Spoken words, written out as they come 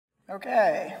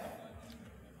Okay.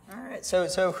 All right.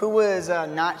 So who was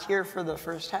not here for the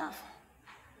first half?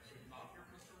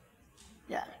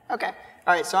 Yeah. Okay.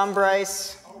 All right. So I'm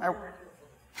Bryce.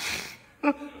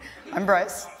 I'm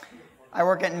Bryce. I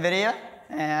work at NVIDIA,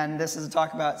 and this is a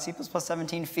talk about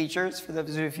C++17 features. For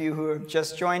those of you who have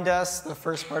just joined us, the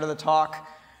first part of the talk,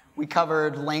 we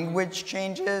covered language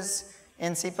changes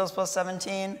in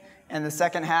C++17, and the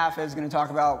second half is going to talk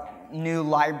about new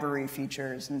library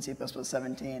features in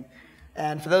C++17.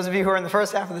 And for those of you who are in the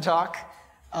first half of the talk,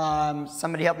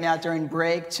 somebody helped me out during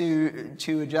break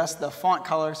to adjust the font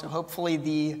color, so hopefully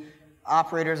the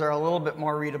operators are a little bit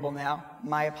more readable now.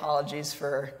 My apologies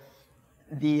for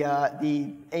the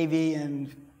AV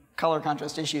and color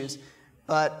contrast issues.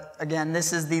 But again,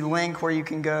 this is the link where you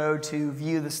can go to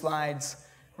view the slides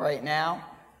right now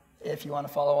if you want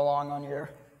to follow along on your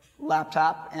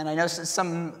laptop. And I know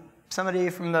somebody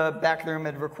from the back of the room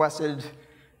had requested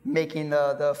making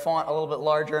the font a little bit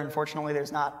larger. Unfortunately,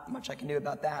 there's not much I can do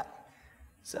about that.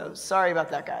 So sorry about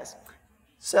that, guys.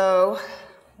 So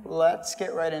let's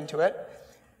get right into it.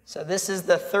 So this is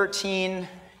the 13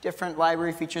 different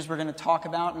library features we're going to talk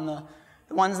about. And the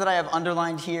ones that I have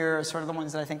underlined here are sort of the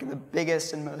ones that I think are the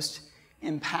biggest and most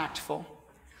impactful.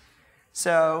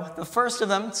 So the first of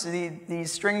them, so the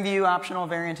string view, optional,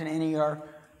 variant, and any are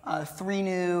three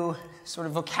new sort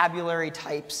of vocabulary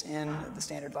types in the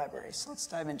standard libraries. So let's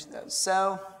dive into those.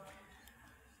 So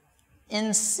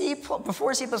in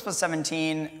before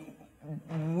C++17,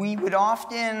 we would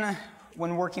often,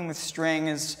 when working with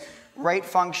strings, write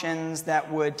functions that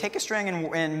would take a string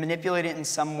and manipulate it in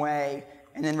some way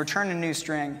and then return a new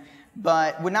string,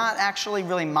 but would not actually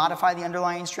really modify the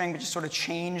underlying string, but just sort of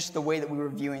change the way that we were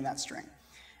viewing that string.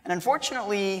 And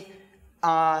unfortunately,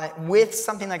 with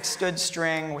something like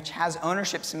std_string, which has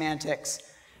ownership semantics,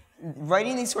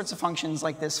 writing these sorts of functions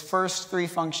like this first three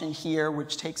function here,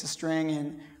 which takes a string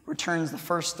and returns the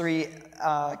first three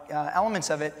elements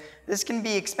of it, this can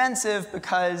be expensive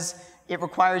because it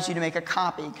requires you to make a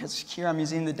copy, because here I'm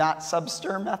using the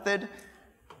 .substr method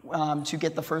to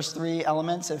get the first three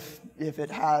elements if it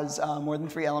has more than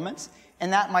 3 elements,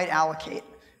 and that might allocate.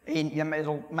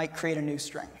 It might create a new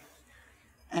string.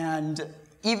 And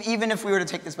even if we were to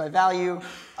take this by value,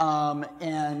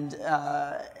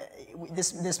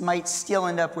 this might still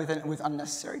end up with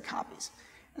unnecessary copies.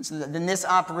 And so then this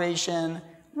operation,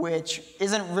 which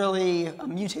isn't really a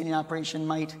mutating operation,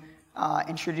 might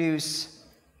introduce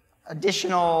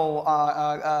additional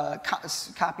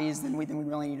copies than we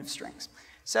really need of strings.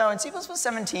 So in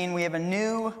C++17, we have a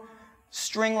new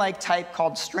string-like type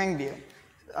called string view.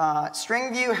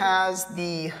 String view has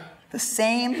the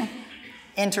same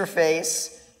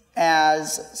interface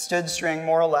as std_string,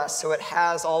 more or less. So it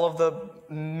has all of the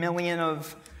million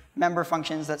of member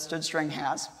functions that std_string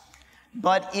has.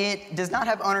 But it does not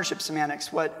have ownership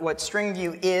semantics. What string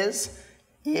view is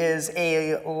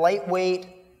a lightweight,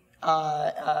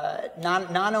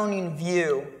 non-owning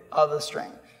view of a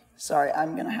string. Sorry,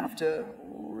 I'm going to have to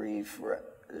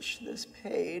refresh this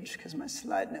page because my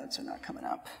slide notes are not coming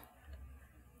up.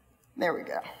 There we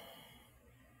go.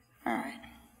 All right.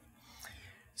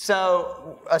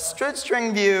 So a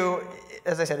std_string view,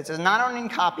 as I said, it's a non-owning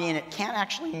copy, and it can't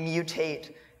actually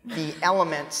mutate the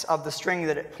elements of the string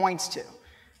that it points to.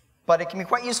 But it can be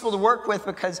quite useful to work with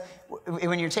because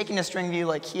when you're taking a string view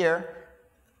like here,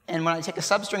 and when I take a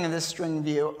substring of this string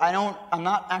view, I'm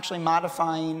not actually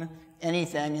modifying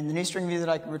anything. And the new string view that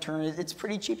I can return, it's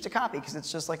pretty cheap to copy because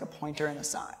it's just like a pointer and a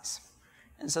size.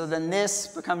 And so then this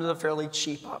becomes a fairly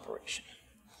cheap operation.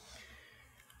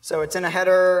 So it's in a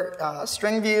header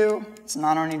string view. It's a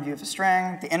non-owning view of a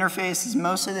string. The interface is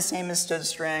mostly the same as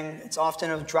std_string. It's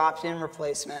often a dropped-in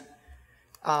replacement.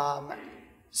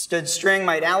 Std_string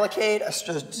might allocate. A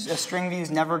string view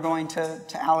is never going to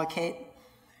allocate.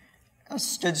 A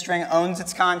std_string owns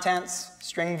its contents.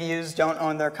 String views don't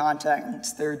own their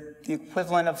contents. They're the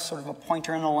equivalent of sort of a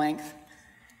pointer in the length.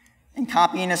 And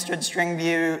copying a std_string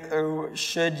view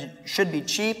should be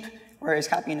cheap, whereas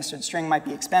copying a std_string might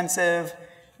be expensive.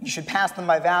 You should pass them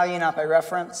by value, not by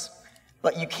reference.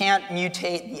 But you can't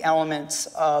mutate the elements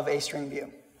of a string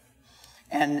view.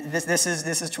 And this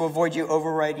is to avoid you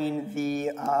overwriting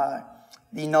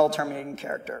the null terminating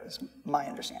character, is my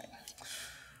understanding.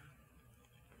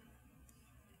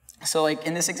 So like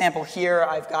in this example here,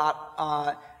 I've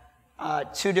got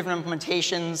 2 different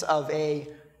implementations of a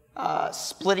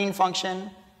splitting function,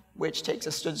 which takes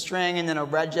a std_string and then a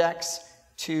regex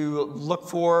to look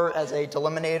for as a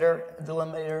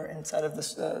delimiter inside of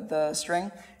the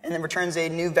string, and then returns a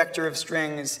new vector of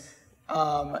strings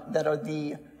that are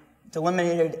the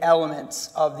delimitated elements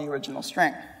of the original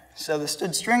string. So the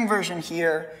std_string version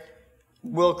here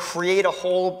will create a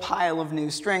whole pile of new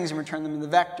strings and return them in the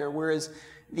vector, whereas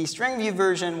the string view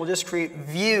version will just create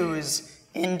views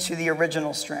into the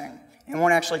original string and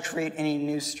won't actually create any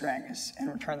new strings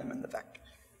and return them in the vector.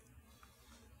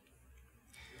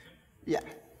 Yeah. The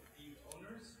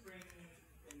owner's string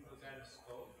goes out of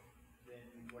scope, then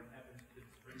what happens to the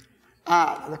string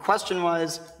view? The question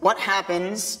was, what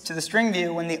happens to the string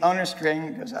view when the owner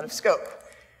string goes out of scope?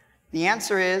 The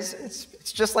answer is,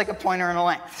 it's just like a pointer and a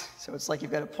length. So it's like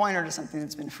you've got a pointer to something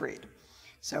that's been freed.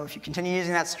 So if you continue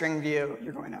using that string view,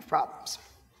 you're going to have problems.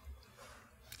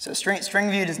 So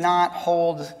string view does not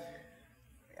hold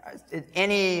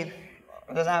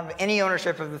doesn't have any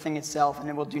ownership of the thing itself, and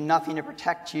it will do nothing to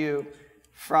protect you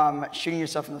from shooting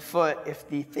yourself in the foot if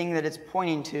the thing that it's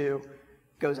pointing to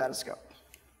goes out of scope.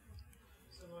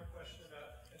 Similar question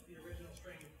about if the original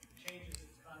string changes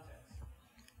its contents,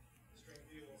 the string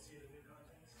view will see the new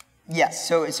contents? Yes,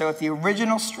 so if the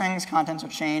original string's contents are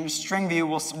changed, string view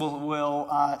will see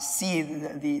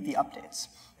the updates,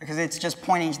 because it's just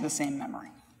pointing to the same memory.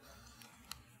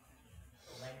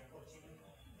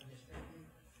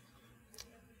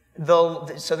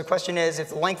 So the question is, if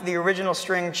the length of the original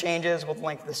string changes, will the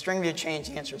length of the string view change?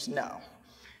 The answer is no,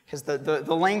 because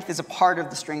the length is a part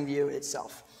of the string view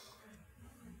itself.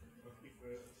 But if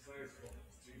the size of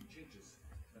the string changes,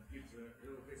 and if the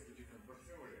relocates to different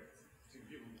portfolio, string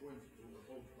view will point to the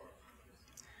whole part.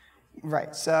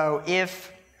 Right. So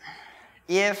if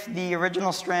the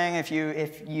original string, if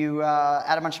you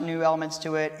add a bunch of new elements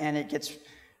to it and it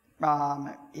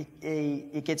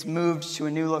gets moved to a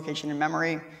new location in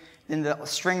memory, then the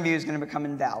string view is going to become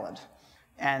invalid,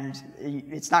 and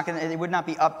it would not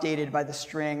be updated by the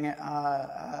string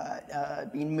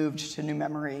being moved to new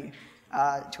memory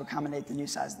to accommodate the new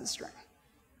size of the string.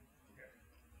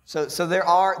 So it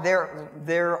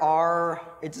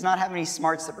does not have any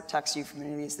smarts that protects you from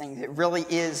any of these things. It really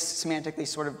is semantically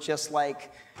sort of just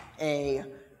like a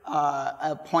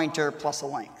pointer plus a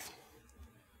length.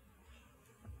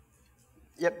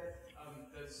 Yep.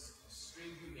 Does string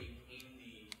view maintain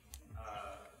the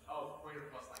pointer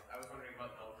plus length? I was wondering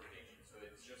about the alteration. So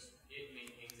it's just it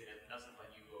maintains it and doesn't let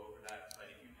you go over that.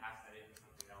 But if you pass that into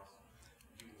something else,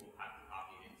 you will have to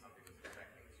copy it in something that's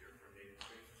expecting to your terminated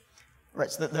string.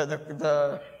 Right. So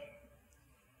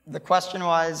the question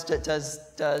was, does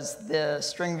the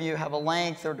string view have a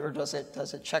length, or does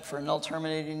it check for a null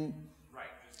terminating? Right.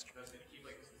 Does it keep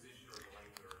like this position or the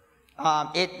length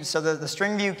or? So the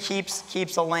string view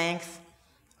keeps a length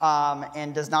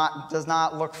and does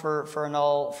not look for a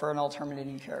null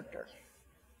terminating character.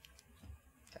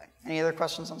 Okay. Any other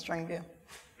questions on string view?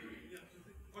 Yeah,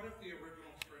 what if the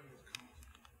original string was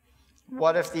constant?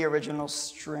 What if the original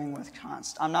string was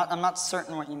const? I'm not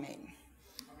certain what you mean.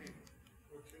 I mean,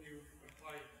 can you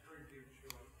apply string view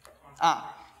to a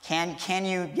constant? Can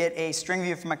you get a string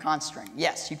view from a const string?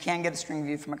 Yes, you can get a string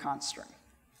view from a const string.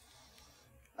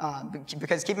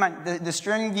 Because keep in mind, the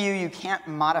string view, you can't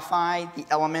modify the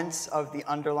elements of the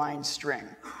underlying string.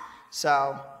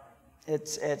 So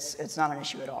it's not an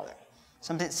issue at all there.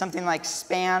 Something like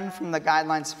span from the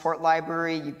guideline support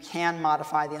library, you can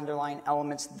modify the underlying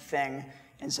elements of the thing.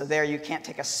 And so there you can't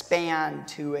take a span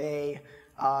to a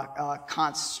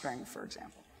const string, for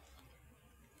example.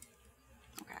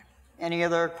 Okay. Any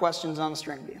other questions on the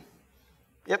string view?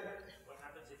 Yep.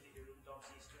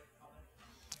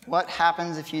 What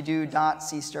happens if you do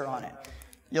 .cstir on it?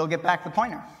 You'll get back the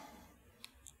pointer.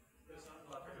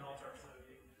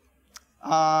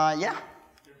 Yeah.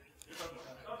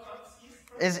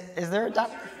 Is there a dot?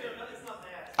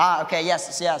 Okay.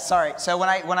 Yes. Yeah. Sorry. So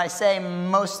when I say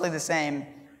mostly the same,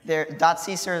 there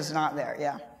 .cstir is not there.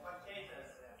 Yeah.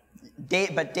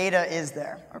 But data is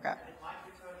there. Okay.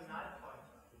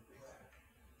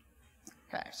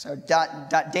 Okay, so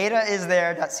data is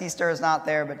there, .cstir is not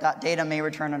there, but data may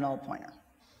return a null pointer.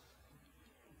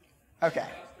 Okay.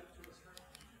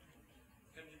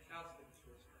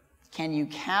 Can you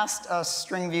cast a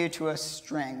string view to a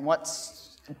string?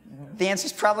 The answer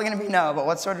is probably going to be no, but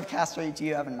what sort of cast do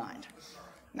you have in mind?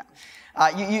 No.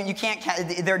 You can't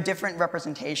cast, there are different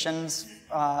representations,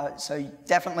 so you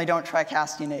definitely don't try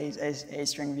casting a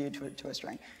string view to a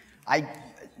string. You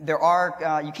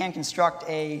can construct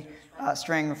a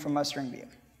string from a string view.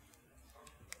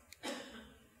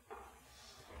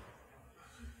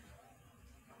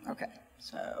 Okay,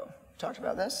 so talked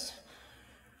about this.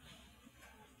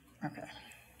 Okay.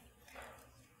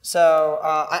 So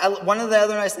one of the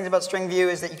other nice things about string view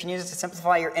is that you can use it to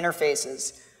simplify your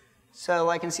interfaces. So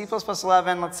like in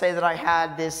C++11, let's say that I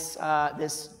had this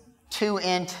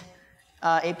 2int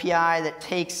API that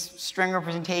takes string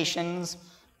representations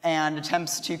and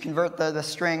attempts to convert the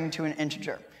string to an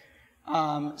integer.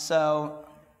 So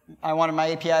I wanted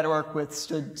my API to work with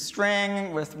std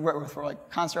string, with like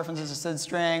const references to std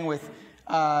string, with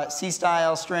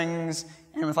C-style strings,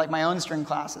 and with like my own string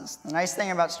classes. The nice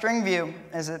thing about string view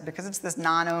is that because it's this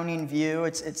non-owning view,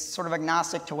 it's sort of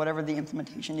agnostic to whatever the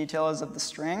implementation detail is of the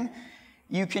string.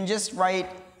 You can just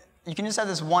have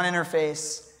this one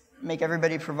interface, make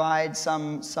everybody provide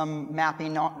some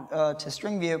mapping to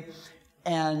string view,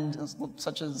 and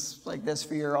such as like this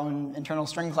for your own internal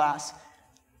string class.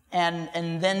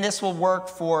 And then this will work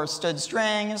for std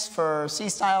strings, for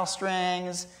C-style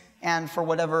strings, and for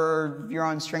whatever your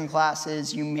own string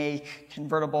classes you make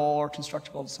convertible or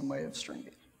constructible to some way of string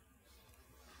view.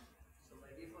 So by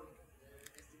default,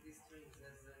 STD strings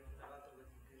as an operator that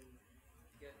you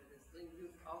can get the string view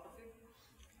out of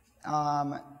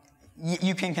it?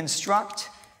 You can construct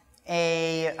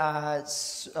a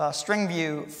string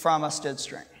view from a std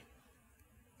string.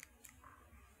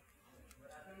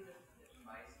 What happens if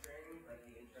my string, like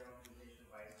the internal implementation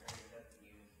of my string, doesn't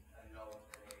use a null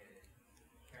terminated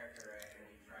character array, and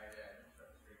you try to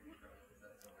construct a string view from it? Does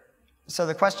that still work? So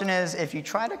the question is, if you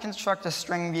try to construct a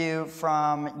string view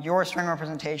from your string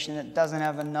representation that doesn't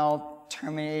have a null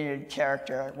terminated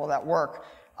character, will that work?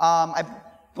 I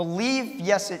believe,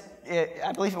 yes,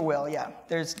 I believe it will, yeah.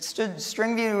 There's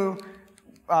string view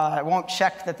won't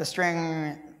check that the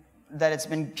string that it's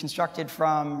been constructed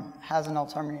from has a null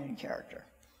terminated character,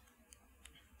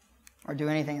 or do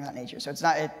anything of that nature. So it's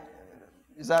not.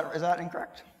 Is that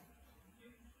incorrect?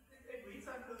 It reads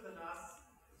until the last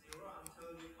 0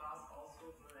 until you pass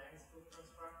also the length to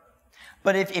constructor.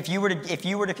 But if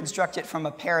you were to construct it from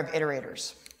a pair of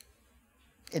iterators,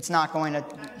 it's not going to.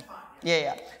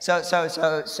 Yeah. So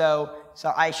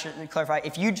I should clarify.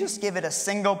 If you just give it a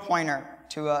single pointer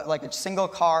to like a single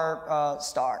car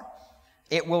star,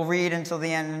 it will read until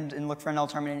the end and look for a null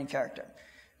terminating character.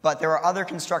 But there are other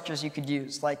constructors you could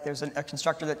use. Like there's a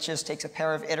constructor that just takes a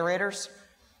pair of iterators.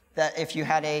 That if you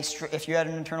had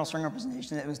an internal string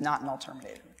representation that was not null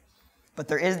terminated. But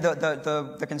there is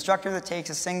the constructor that takes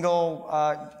a single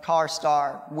car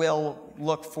star will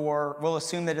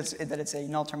assume that it's a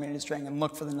null terminated string and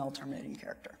look for the null terminating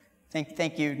character.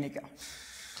 Thank you, Nico.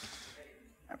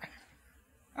 Okay.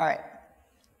 All right.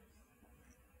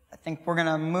 I think we're going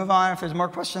to move on. If there's more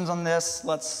questions on this,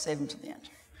 let's save them to the end.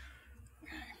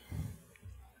 Okay.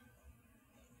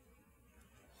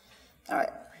 All right.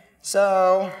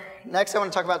 So next I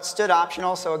want to talk about std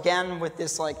optional. So again, with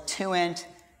this like 2int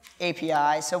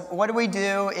API. So what do we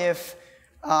do if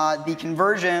the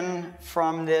conversion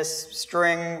from this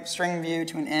string view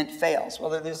to an int fails? Well,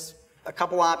 there's a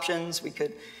couple options. We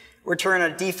could return a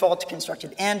default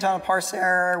constructed int on a parse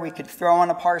error. We could throw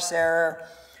on a parse error.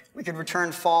 We could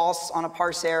return false on a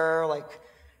parse error, like,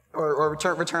 or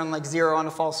return like 0 on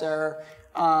a false error.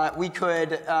 We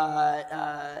could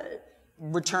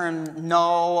return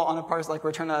null on a parse, like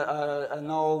return a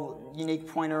null unique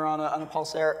pointer on a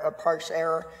parse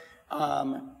error.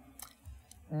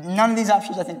 None of these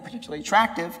options I think are particularly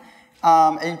attractive.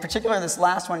 In particular, this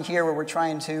last one here where we're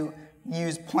trying to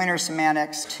use pointer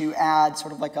semantics to add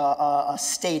sort of like a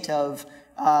state of,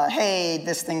 hey,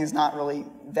 this thing is not really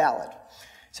valid.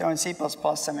 So in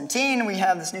C++17, we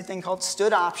have this new thing called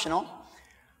std optional,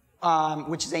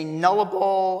 which is a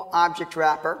nullable object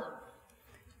wrapper.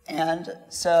 And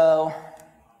so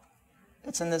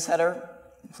it's in this header,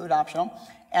 include optional.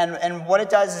 And what it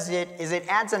does is it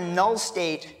adds a null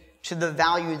state to the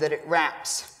value that it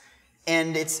wraps.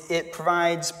 And it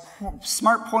provides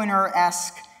smart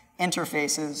pointer-esque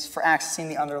interfaces for accessing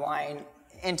the underlying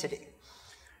entity.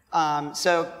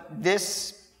 So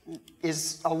this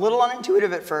is a little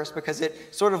unintuitive at first because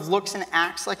it sort of looks and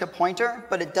acts like a pointer,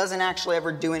 but it doesn't actually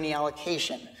ever do any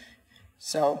allocation.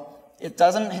 So it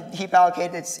doesn't heap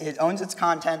allocate, it owns its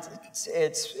content.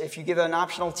 If you give it an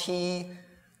optional t,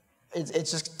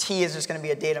 t is just going to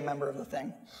be a data member of the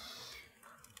thing.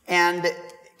 And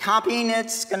copying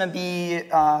it's going to be,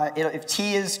 if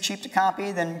t is cheap to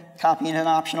copy, then copying an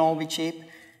optional will be cheap.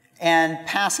 And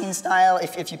passing style,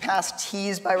 if you pass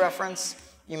t's by reference,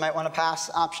 you might want to pass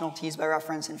optional t's by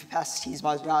reference. And if you pass t's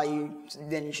by value,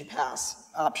 then you should pass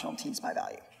optional t's by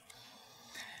value.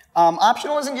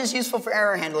 Optional isn't just useful for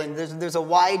error handling. There's a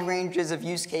wide range of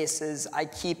use cases. I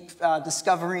keep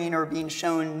discovering or being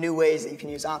shown new ways that you can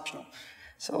use optional.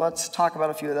 So let's talk about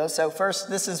a few of those. So first,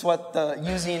 this is what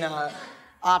using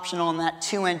optional in that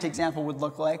 2int example would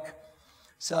look like.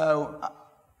 So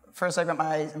first, I've got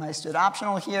my std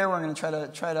optional here. We're going to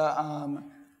try to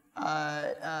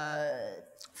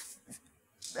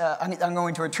I'm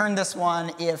going to return this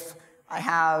one if I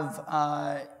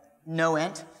have no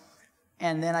int.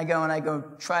 And then I go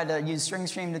try to use string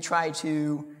stream to try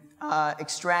to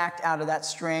extract out of that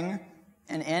string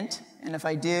an int, and if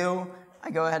I do, I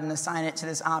go ahead and assign it to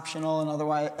this optional, and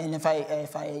otherwise, and if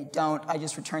I don't, I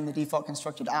just return the default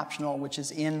constructed optional, which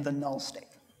is in the null state.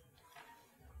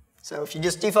 So if you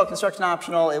just default construct an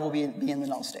optional, it will be in the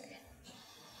null state.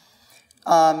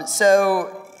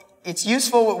 So it's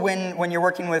useful when you're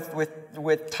working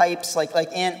with types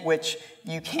like int, which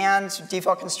you can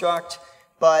default construct,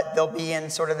 but they'll be in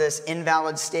sort of this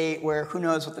invalid state where who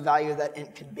knows what the value of that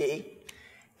int could be.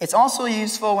 It's also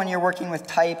useful when you're working with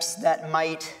types that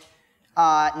might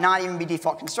not even be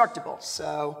default constructible.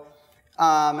 So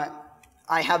I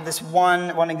have this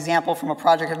one example from a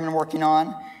project I've been working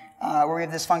on where we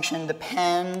have this function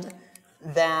depend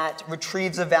that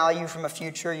retrieves a value from a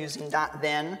future using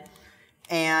 .then.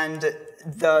 And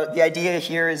the idea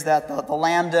here is that the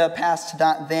lambda passed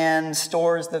to .then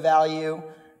stores the value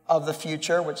of the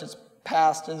future, which is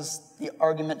passed as the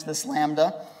argument to this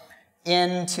lambda,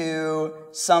 into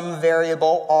some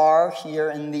variable r here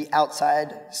in the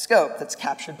outside scope that's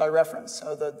captured by reference.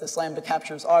 So this lambda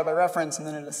captures r by reference, and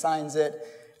then it assigns it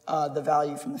the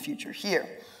value from the future here.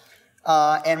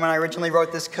 And when I originally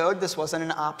wrote this code, this wasn't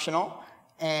an optional,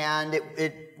 and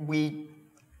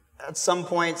at some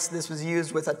points this was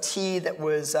used with a t that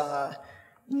was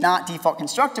not default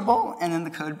constructible, and then the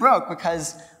code broke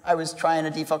because I was trying to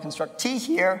default construct t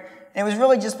here, and it was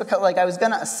really just because I was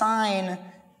going to assign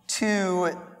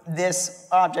to this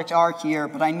object r here,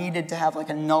 but I needed to have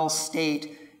a null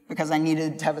state because I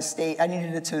needed to have a state. I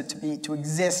needed it to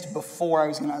exist before I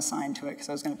was going to assign to it because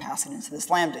I was going to pass it into this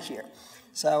lambda here.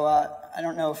 So I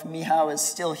don't know if Mihao is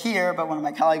still here, but one of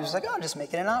my colleagues was like, "Oh, just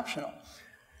make it an optional."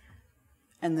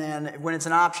 And then when it's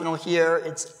an optional here,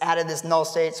 it's added this null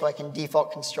state so I can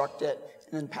default construct it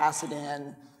and then pass it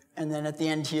in. And then at the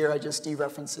end here, I just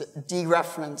dereference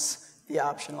the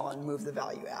optional and move the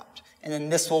value out. And then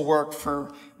this will work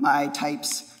for my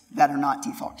types that are not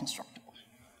default constructible.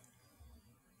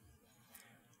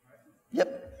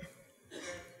 Yep.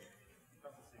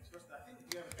 First, I think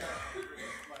you have a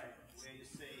slide where you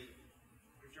say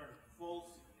return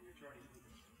false and return true.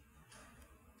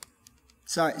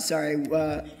 Sorry. Did you have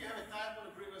a type on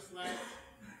the previous slide,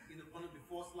 on the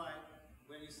before slide,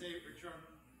 when you say return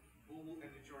bool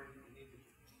and return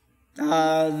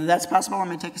integer? That's possible. Let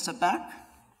me take a step back.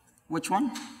 Which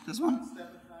one? This one?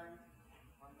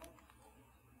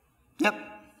 Yep.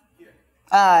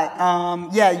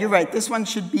 Yeah, you're right. This one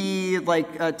should be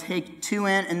take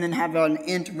 2int and then have an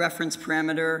int reference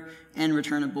parameter and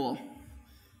return a bool.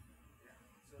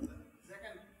 So the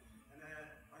second,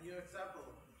 on your example,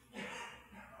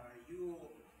 you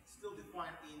still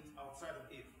define int outside of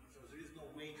if. So there is no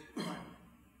way to define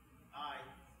I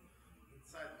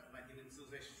inside, in the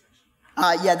initialization section.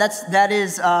 Yeah, that's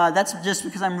just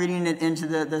because I'm reading it into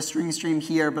the string stream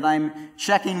here, but I'm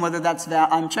checking whether that's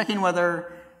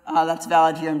that's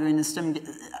valid here. I'm doing this.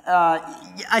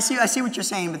 I see what you're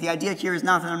saying, but the idea here is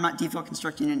not that I'm not default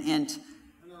constructing an int.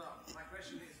 No. My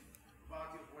question is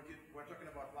about what you were talking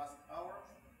about last hour,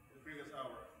 the previous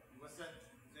hour. You said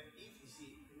that if you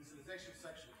see initialization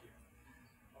section here,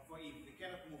 or for if they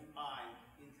cannot move I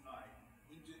into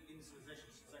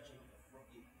initialization section from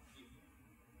if.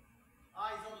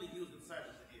 I is only used inside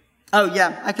of the if. Oh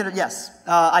yeah, I could have, yes.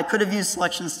 I could have used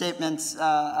selection statements,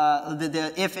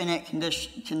 the if init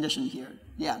condition here.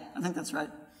 Yeah, I think that's right.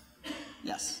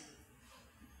 Yes.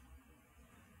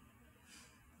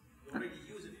 You already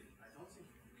use it. I don't think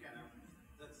you can.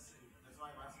 That's why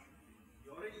I'm asking.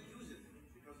 You already use it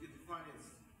because you define it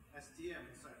as STM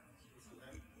inside. So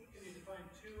then, can you define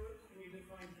two? Can you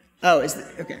define? Oh, is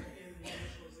that okay?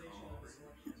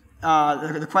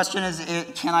 The question is,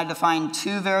 can I define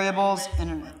two variables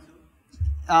in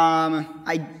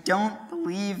I don't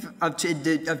believe of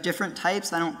different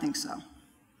types. I don't think so.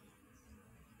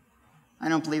 I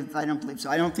don't believe so.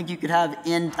 I don't think you could have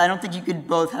int. I don't think you could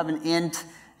both have an int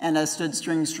and a stood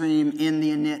string stream in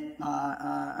the init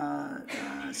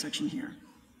section here.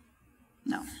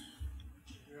 No.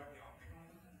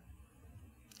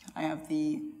 I have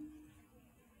the.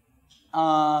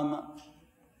 I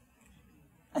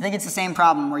think it's the same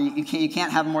problem where you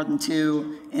can't have more than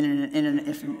two in an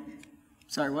if.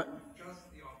 Sorry, what? Just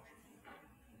the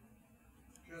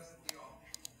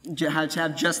option. How to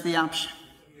have just the option?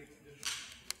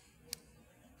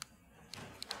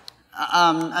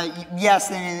 Yes,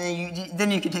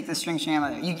 then you can take the string stream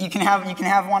out of there. You can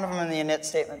have one of them in the init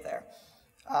statement there.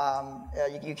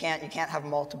 You can't have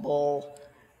multiple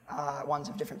ones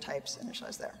of different types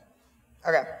initialized there.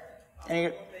 Okay.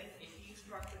 If you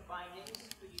structure bindings,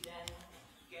 could you then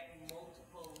get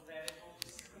multiple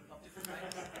variables of different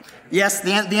types? Yes,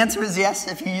 the answer is yes.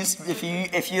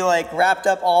 If you like wrapped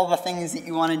up all the things that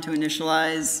you wanted to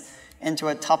initialize into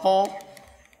a tuple,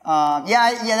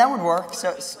 yeah, that would work.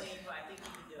 So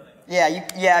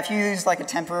yeah, if you use like a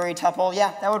temporary tuple,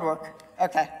 yeah, that would work.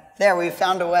 Okay, there, we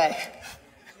found a way.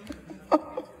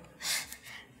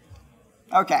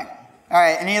 Okay, all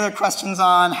right. Any other questions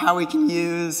on how we can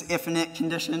use if init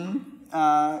condition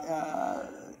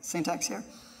syntax here?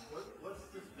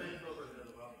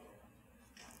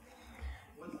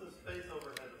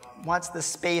 What's the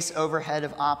space overhead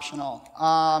of optional?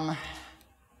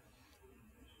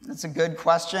 That's a good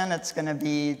question. It's going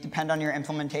to depend on your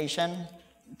implementation.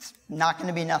 It's not going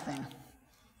to be nothing,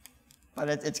 but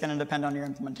it's going to depend on your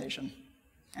implementation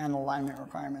and alignment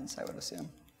requirements, I would assume.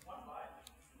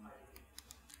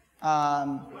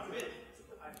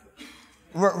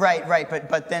 Right,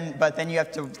 but then you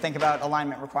have to think about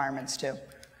alignment requirements too.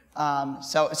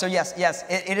 So yes,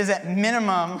 it is at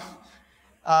minimum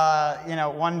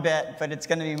 1 bit, but it's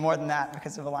going to be more than that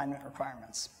because of alignment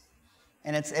requirements.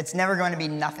 And it's never going to be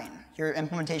nothing. Your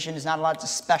implementation is not allowed to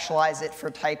specialize it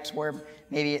for types where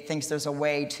maybe it thinks there's a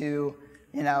way to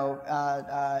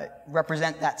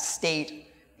represent that state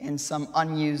in some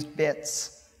unused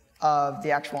bits of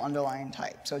the actual underlying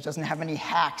type. So it doesn't have any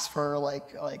hacks for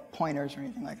like pointers or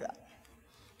anything like that.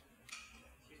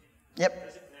 Yep.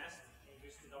 Does it nest and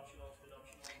use deduction of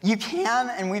deduction? You can,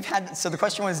 and we've had, so the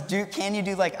question was, can you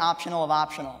do like optional of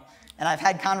optional? And I've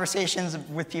had conversations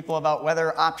with people about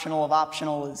whether optional of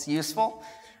optional is useful.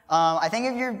 I think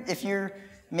if you're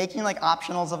making like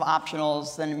optionals of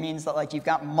optionals, then it means that like you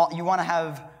want to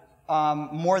have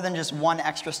more than just one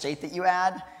extra state that you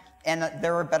add, and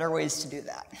there are better ways to do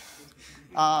that.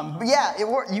 But yeah,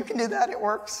 you can do that. It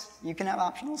works. You can have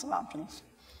optionals of optionals.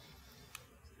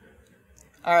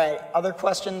 All right. Other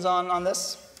questions on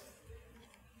this?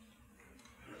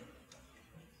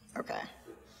 Okay.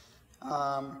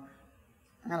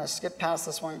 I'm going to skip past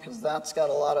this one because that's got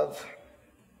a lot of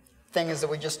things that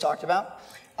we just talked about.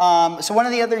 So one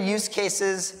of the other use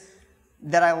cases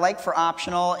that I like for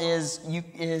optional is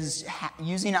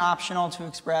using optional to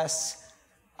express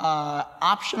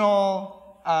optional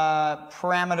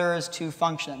parameters to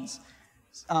functions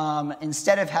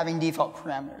instead of having default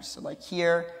parameters. So like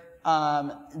here,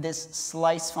 this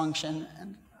slice function,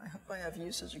 and I hope I have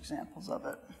usage examples of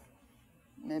it.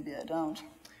 Maybe I don't.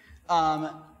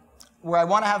 Where I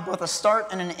want to have both a start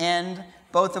and an end,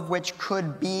 both of which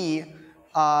could be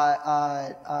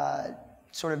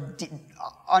sort of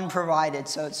unprovided.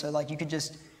 So like you could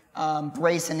just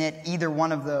brace init either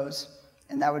one of those,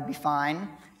 and that would be fine.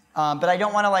 But I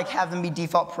don't want to like have them be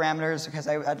default parameters because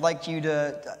I'd like you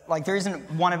to, like there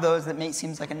isn't one of those that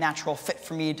seems like a natural fit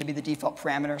for me to be the default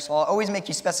parameter. So I'll always make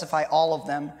you specify all of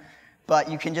them,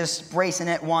 but you can just brace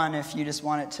init one if you just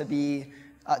want it to be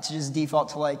to just default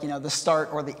to like the start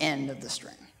or the end of the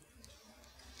string.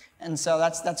 And so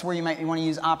that's where you might want to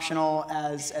use optional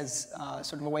as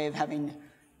sort of a way of having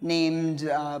named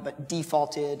but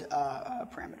defaulted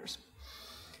parameters.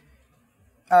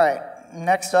 All right,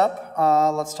 next up,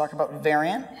 let's talk about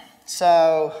variant.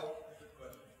 So,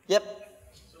 yep.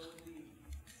 So with the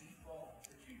default,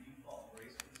 if you default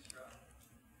brace construct,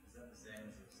 is that the same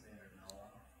as a standard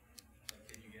null? Like,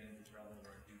 can you get into trouble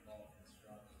where a default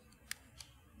construct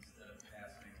instead of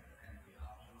passing an empty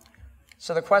optional?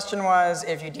 So the question was,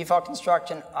 if you default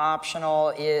construct an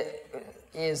optional,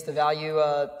 is the value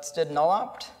std null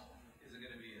opt? Is it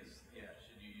going to be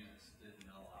should you use a std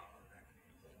null opt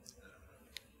instead of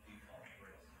a default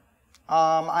brace?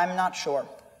 I'm not sure.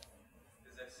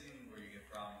 Because I've seen where you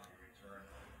get problems where you return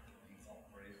default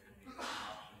brace could be an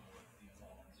option with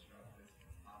default constructed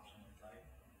optional type.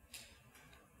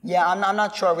 Yeah, I'm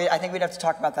not sure. I think we'd have to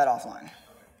talk about that offline.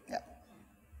 Okay.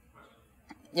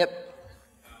 Yeah. Yep.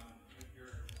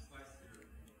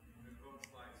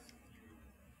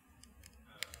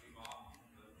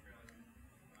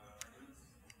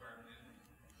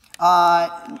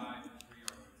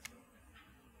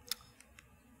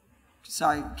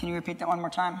 Sorry, can you repeat that one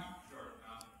more time? Sure.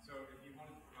 So if you want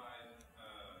to provide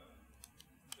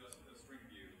just a string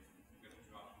view, you've got the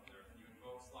two options there. You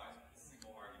invoke slice with a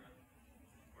single argument,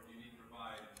 or do you need to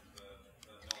provide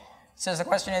the null option? So the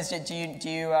question is, do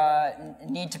you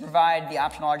need to provide the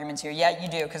optional arguments here? Yeah, you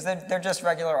do, because they're just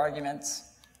regular arguments.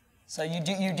 So you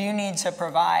do need to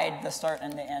provide the start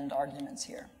and the end arguments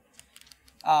here.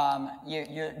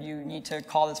 You need to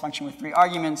call this function with 3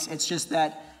 arguments. It's just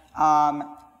that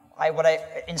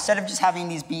instead of just having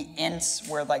these be ints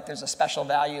where like there's a special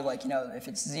value, like if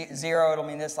it's 0, it'll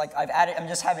mean this. Like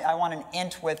I want an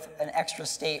int with an extra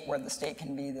state where the state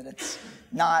can be that it's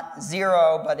not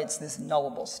 0, but it's this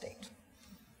nullable state.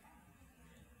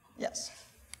 Yes.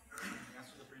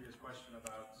 Answer the previous question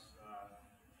about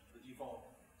the default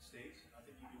state. I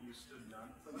think you can use stood none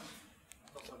for that.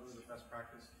 It's also, I believe, the best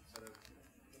practice. Instead of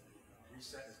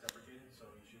reset is deprecated, so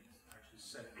you should actually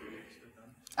set it to stood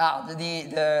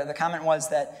none. The comment was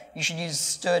that you should use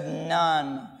stood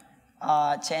none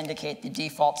to indicate the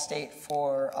default state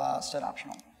for stood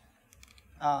optional.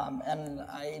 And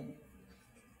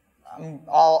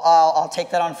I'll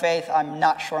take that on faith. I'm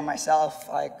not sure myself,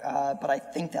 but I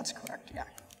think that's correct, yeah.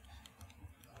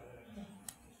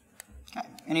 Okay,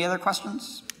 any other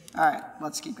questions? All right,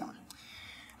 let's keep going.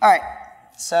 All right,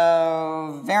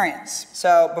 so variants.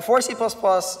 So before C++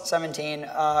 17,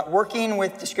 working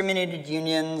with discriminated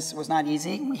unions was not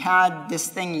easy. We had this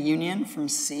thing union from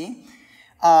C,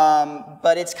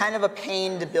 but it's kind of a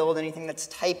pain to build anything that's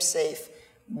type safe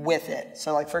with it.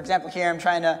 So like, for example, here I'm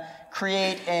trying to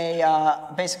create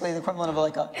a, basically the equivalent of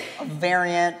like a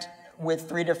variant with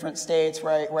 3 different states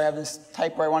where I have this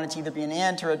type where I want it to either be an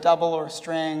int or a double or a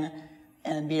string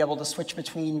and be able to switch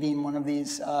between being one of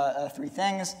these 3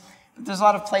 things. But there's a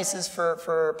lot of places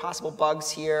for possible bugs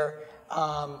here,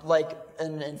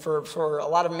 and for a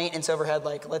lot of maintenance overhead,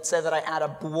 like let's say that I add a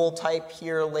bool type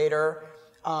here later,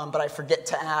 but I forget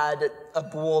to add a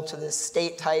bool to this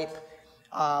state type.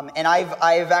 And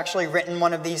I've actually written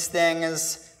one of these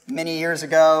things many years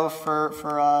ago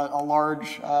for a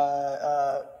large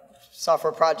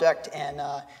software project, and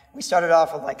we started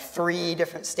off with like 3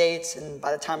 different states, and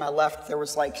by the time I left there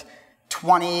was like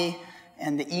 20,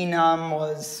 and the enum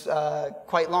was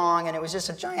quite long, and it was just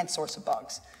a giant source of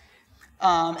bugs.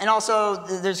 And also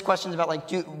there's questions about like,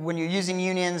 when you're using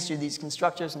unions, do these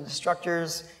constructors and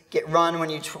destructors get run when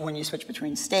you switch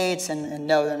between states, and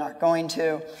no, they're not going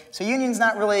to. So union's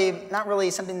not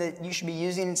really something that you should be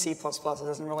using in C++. It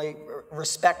doesn't really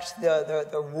respect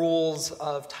the rules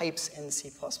of types in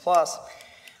C++.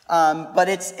 But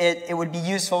it would be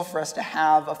useful for us to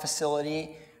have a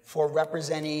facility for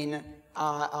representing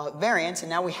variants, and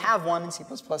now we have one in C++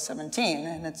 17,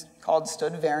 and it's called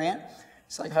stood variant.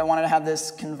 So like if I wanted to have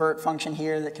this convert function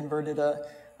here that converted a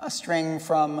string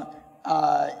from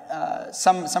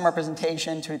some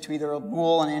representation to either a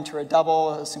bool, an int, or a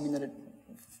double, assuming that it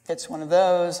fits one of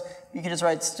those, you can just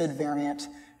write stood variant,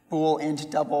 bool,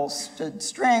 int, double, stood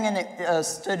string, and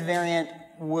stood variant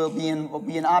will be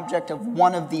an object of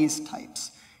one of these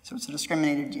types. So it's a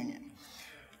discriminated union.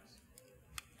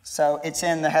 So it's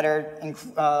in the header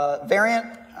variant.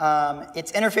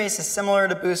 Its interface is similar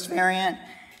to boost variant.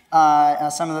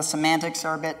 Some of the semantics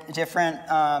are a bit different,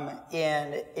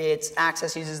 and its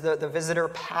access uses the visitor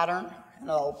pattern, and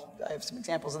I have some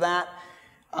examples of that.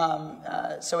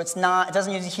 So it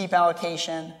doesn't use a heap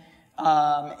allocation,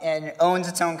 and it owns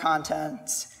its own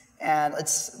contents. And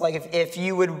it's like if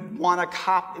you would want to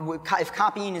if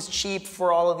copying is cheap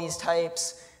for all of these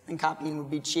types, then copying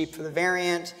would be cheap for the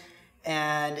variant.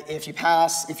 And if you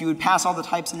would pass all the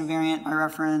types in a variant by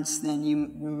reference, then you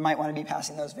might want to be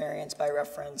passing those variants by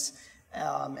reference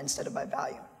instead of by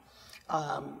value.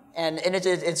 And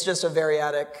it's just a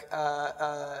variadic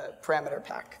parameter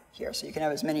pack here, so you can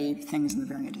have as many things in the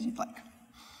variant as you'd like.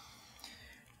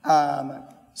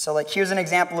 So like here's an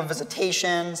example of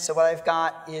visitation. So what I've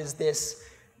got is this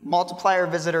multiplier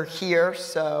visitor here.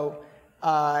 So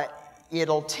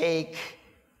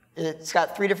it's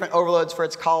got 3 different overloads for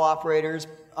its call operators,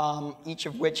 each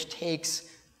of which takes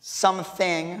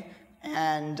something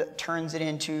and turns it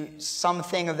into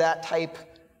something of that type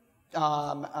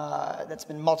that's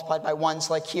been multiplied by 1.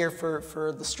 So like here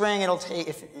for the string, it'll take,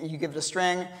 if you give it a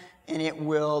string, and it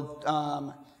will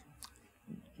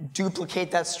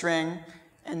duplicate that string.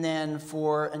 And then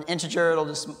for an integer, it'll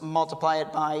just multiply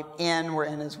it by n, where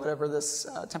n is whatever this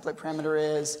template parameter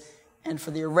is. And for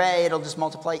the array, it'll just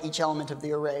multiply each element of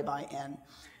the array by n.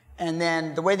 And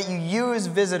then the way that you use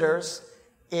visitors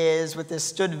is with this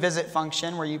stood visit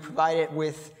function, where you provide it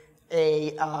with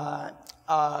a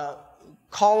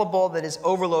callable that is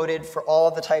overloaded for all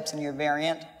of the types in your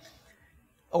variant,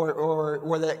 or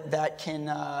that can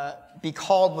be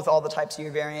called with all the types of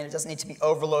your variant. It doesn't need to be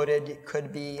overloaded. It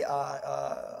could be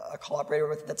a call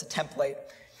operator that's a template.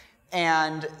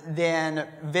 And then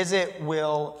visit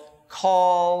will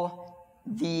call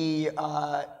the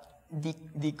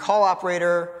call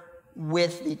operator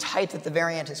with the type that the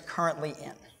variant is currently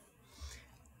in.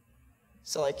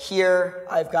 So like here,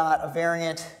 I've got a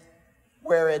variant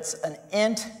where it's an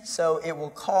int, so it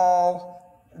will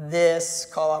call this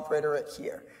call operator right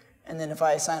here. And then if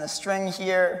I assign a string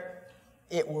here,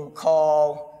 it will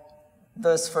call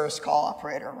this first call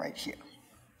operator right here.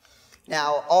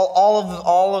 Now,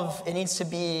 all of it needs to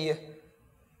be,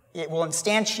 it will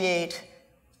instantiate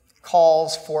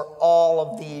calls for all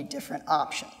of the different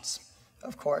options,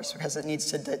 of course, because it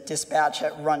needs to dispatch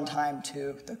at runtime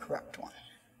to the correct one.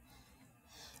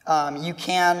 You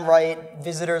can write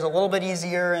visitors a little bit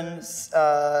easier in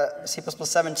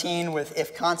C++17 with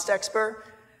if constexpr.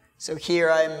 So here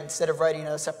instead of writing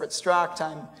a separate struct,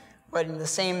 I'm writing the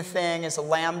same thing as a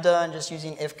lambda and just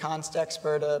using if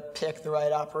constexpr to pick the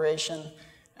right operation,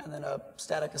 and then a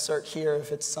static assert here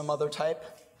if it's some other type.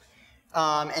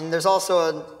 And there's also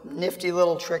a nifty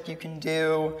little trick you can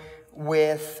do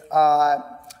with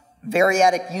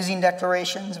variadic using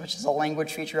declarations, which is a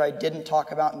language feature I didn't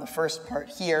talk about in the first part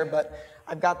here, but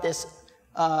I've got this,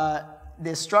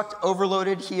 this struct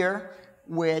overloaded here,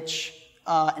 which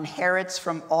inherits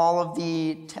from all of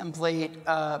the template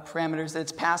parameters that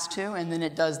it's passed to, and then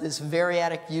it does this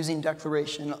variadic using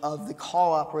declaration of the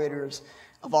call operators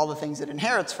of all the things it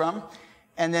inherits from.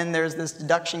 And then there's this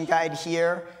deduction guide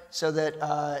here, so that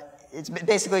it's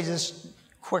basically just a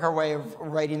quicker way of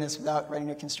writing this without writing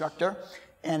a constructor.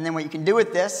 And then what you can do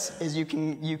with this is you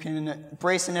can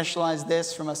brace initialize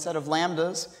this from a set of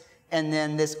lambdas, and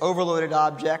then this overloaded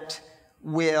object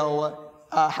will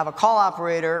have a call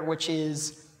operator, which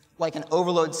is like an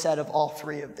overload set of all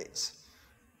three of these.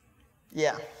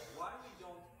 Yeah? Why we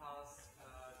don't pass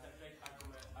template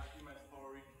argument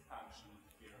for read function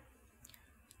here?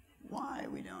 Why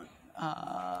we don't?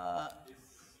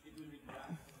 It will be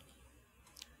done.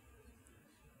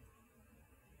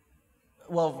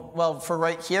 Well, for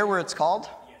right here where it's called?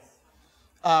 Yes.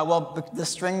 Well, the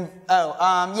string,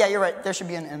 yeah, you're right. There should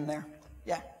be an N there.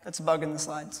 Yeah, that's a bug in the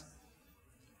slides.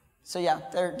 So yeah,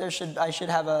 I should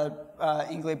have a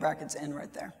Ingley brackets N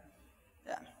right there.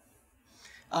 Yeah.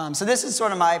 So this is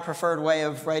sort of my preferred way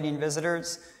of writing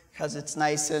visitors, because it's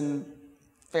nice and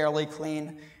fairly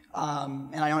clean.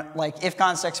 And I don't, like, if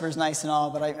constexpr is nice and all,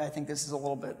 but I think this is a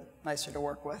little bit nicer to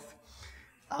work with.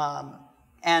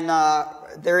 And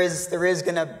there is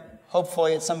going to,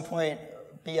 hopefully at some point,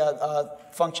 be a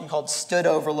function called std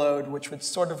overload, which would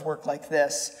sort of work like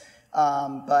this,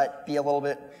 but be a little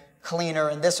bit cleaner.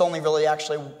 And this only really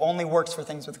actually only works for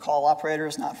things with call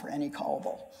operators, not for any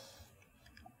callable.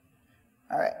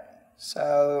 All right.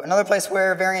 So another place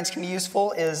where variants can be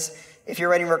useful is if you're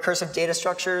writing recursive data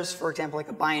structures, for example, like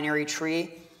a binary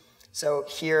tree. So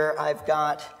here I've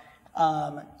got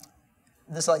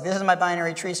this is my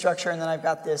binary tree structure, and then I've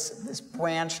got this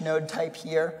branch node type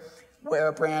here, where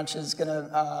a branch is going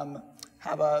to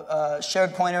have a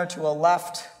shared pointer to a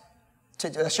left,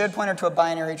 a shared pointer to a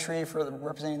binary tree for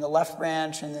representing the left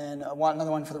branch, and then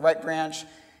another one for the right branch.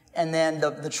 And then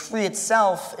the tree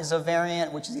itself is a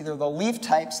variant, which is either the leaf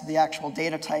types, the actual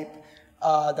data type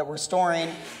that we're storing,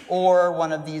 or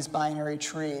one of these binary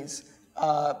trees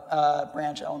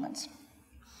branch elements.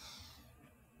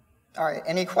 All right,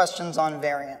 any questions on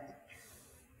variant?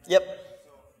 Yep. So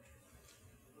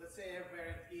let's say I have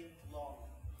variant in long.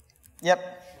 Yep. So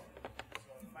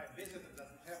if my visitor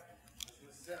doesn't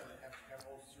necessarily have to have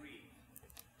all three.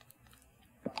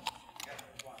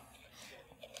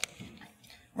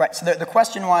 Right, so the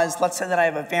question was, let's say that I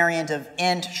have a variant of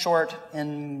int, short,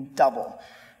 and double.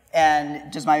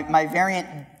 And does my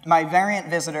variant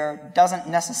visitor doesn't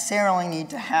necessarily need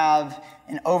to have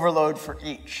an overload for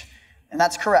each. And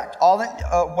that's correct. All that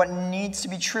what needs to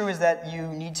be true is that you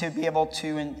need to be able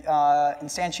to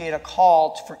instantiate a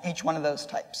call for each one of those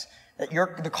types. That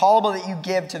the callable that you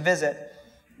give to visit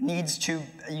you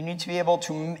need to be able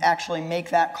to actually make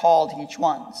that call to each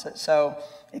one. So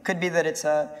it could be that it's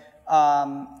a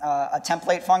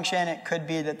template function. It could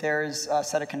be that there's a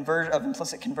set of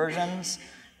implicit conversions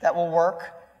that will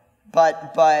work.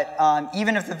 But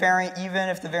even if the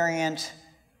variant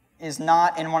is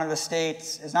not in one of the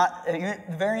states, the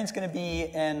variant's going to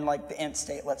be in like the int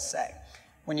state, let's say.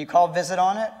 When you call visit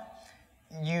on it,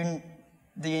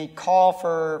 the call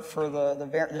for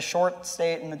the short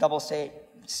state and the double state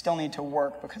still need to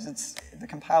work, because the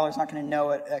compiler's not going to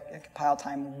know at compile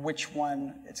time which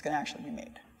one it's going to actually be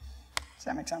made. Does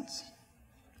that make sense?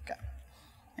 Okay.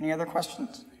 Any other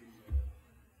questions?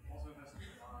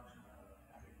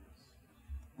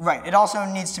 Right. It also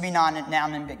needs to be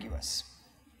non-ambiguous.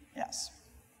 Yes.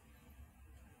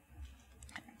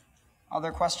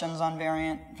 Other questions on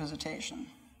variant visitation?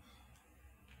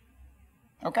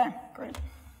 Okay, great.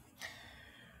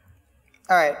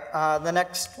 All right, the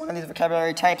next one of these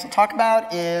vocabulary types I'll talk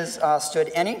about is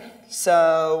std any.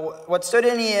 So what std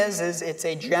any is it's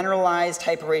a generalized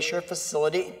type erasure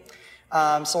facility.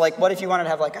 So like, what if you wanted to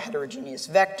have like a heterogeneous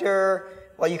vector?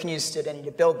 Well, you can use std any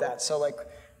to build that. So like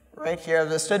right here,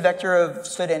 the std vector of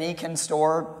std any can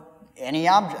store any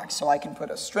object. So I can put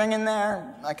a string in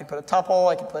there, I can put a tuple,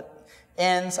 I can put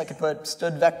ins. I could put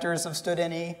std vectors of std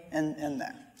any in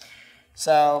there.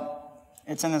 So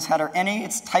it's in this header any.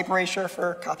 It's type erasure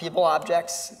for copyable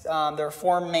objects. There are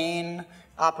 4 main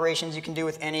operations you can do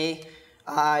with any.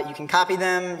 You can copy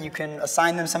them. You can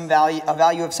assign them some value, a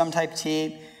value of some type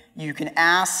t. You can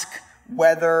ask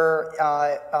whether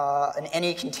an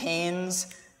any contains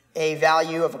a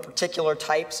value of a particular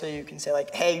type. So you can say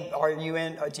like, hey,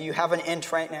 do you have an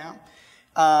int right now?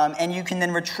 And you can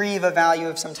then retrieve a value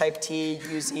of some type t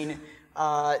using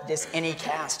this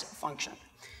anycast function.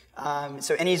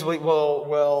 So any's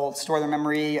will store their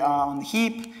memory on the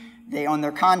heap. They own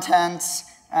their contents.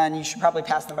 And you should probably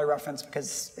pass them by reference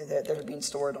because they're being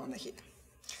stored on the heap.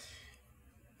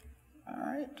 All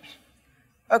right.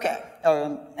 OK.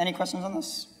 Any questions on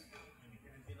this?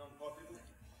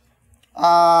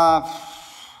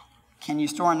 Can you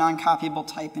store a non-copyable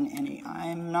type in any?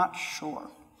 I'm not sure.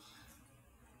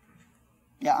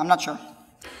 Yeah, I'm not sure.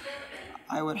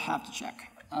 I would have to check.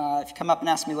 If you come up and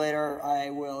ask me later,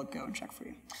 I will go and check for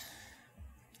you.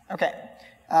 OK.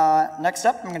 Next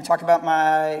up, I'm going to talk about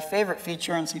my favorite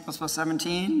feature in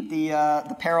C++17,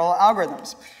 the parallel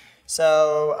algorithms.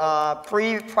 So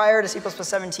prior to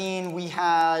C++17, we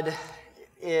had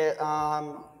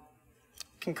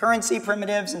concurrency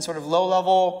primitives and sort of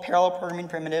low-level parallel programming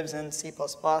primitives in C++,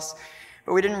 but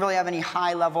we didn't really have any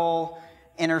high-level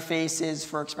interfaces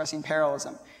for expressing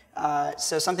parallelism.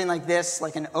 So something like this,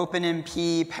 like an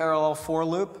OpenMP parallel for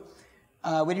loop,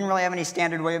 we didn't really have any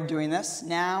standard way of doing this.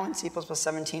 Now in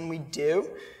C++17 we do.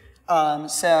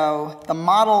 So the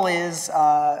model is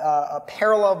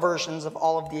parallel versions of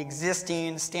all of the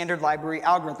existing standard library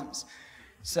algorithms.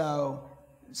 So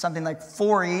something like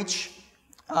for each,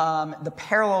 the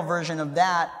parallel version of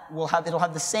that it'll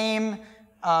have the same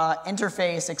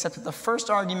interface, except that the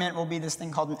first argument will be this thing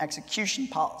called an execution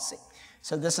policy.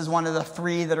 So this is one of the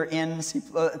 3 that are in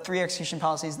 3 execution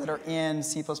policies that are in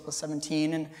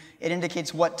C++17, and it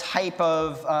indicates what type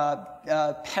of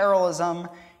parallelism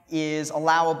is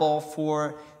allowable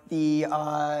for the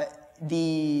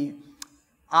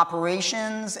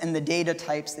operations and the data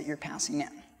types that you're passing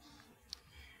in.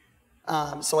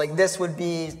 So like this would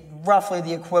be roughly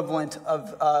the equivalent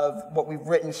of what we've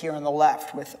written here on the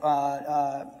left with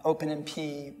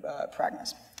OpenMP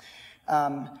pragmas.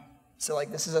 So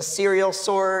like this is a serial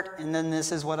sort, and then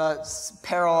this is what a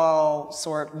parallel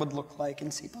sort would look like in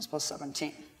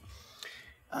C++17.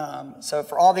 So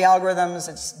for all the algorithms,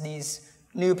 it's these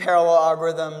new parallel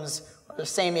algorithms are the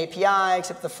same API,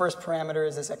 except the first parameter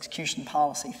is this execution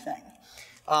policy thing.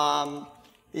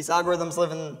 These algorithms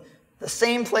live in the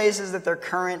same places that their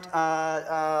current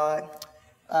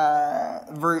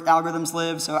algorithms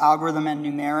live, so algorithm and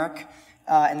numeric,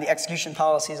 and the execution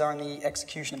policies are in the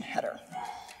execution header.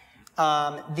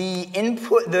 The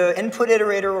input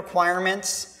iterator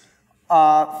requirements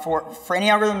for any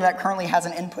algorithm that currently has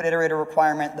an input iterator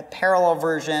requirement, the parallel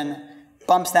version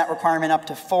bumps that requirement up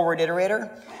to forward iterator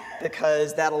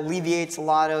because that alleviates a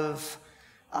lot of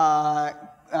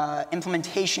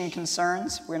implementation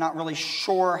concerns. We're not really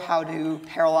sure how to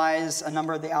parallelize a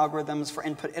number of the algorithms for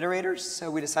input iterators,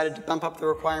 so we decided to bump up the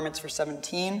requirements for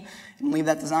 17 and leave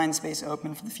that design space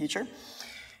open for the future.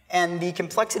 And the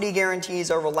complexity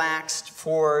guarantees are relaxed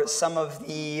for some of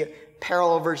the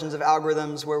parallel versions of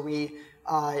algorithms where we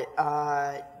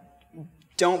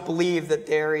don't believe that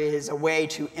there is a way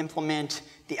to implement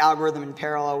the algorithm in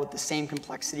parallel with the same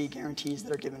complexity guarantees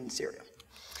that are given in serial.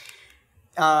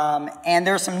 And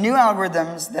there are some new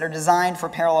algorithms that are designed for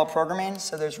parallel programming.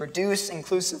 So there's reduce,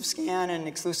 inclusive scan, and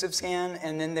exclusive scan.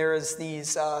 And then there's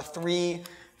these 3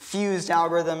 fused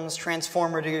algorithms,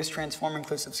 transform, reduce, transform,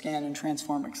 inclusive scan, and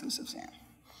transform, exclusive scan.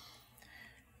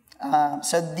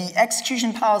 So the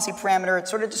execution policy parameter, it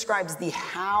sort of describes the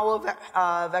how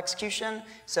of execution.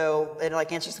 So it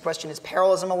like answers the question, is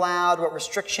parallelism allowed? What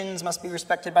restrictions must be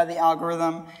respected by the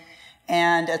algorithm?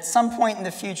 And at some point in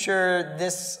the future,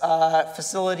 this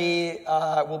facility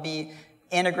will be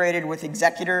integrated with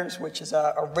executors, which is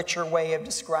a richer way of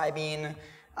describing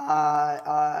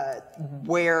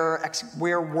where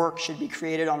work should be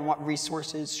created, on what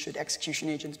resources should execution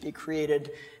agents be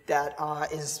created, that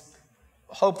is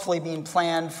hopefully being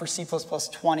planned for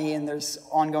C++20, and there's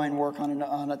ongoing work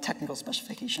on a technical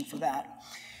specification for that.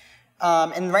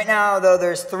 And right now, though,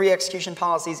 there's 3 execution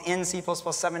policies in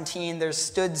C++17. There's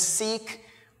std_seq,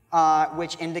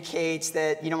 which indicates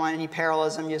that you don't want any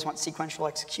parallelism, you just want sequential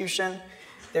execution.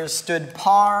 There's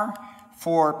std_par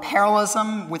for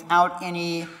parallelism without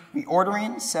any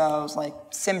reordering, so it's like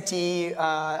SMPTE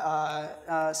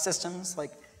systems,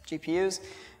 like GPUs.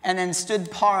 And then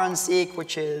std_par on seq,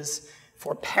 which is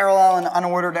for parallel and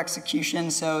unordered execution,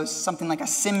 so something like a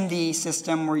SIMD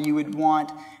system where you would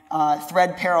want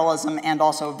thread parallelism and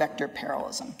also vector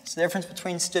parallelism. So the difference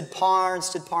between std_par and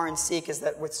std_par and seek is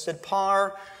that with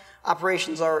std_par,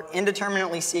 operations are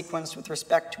indeterminately sequenced with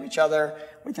respect to each other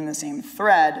within the same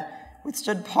thread. With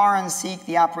std_par and seek,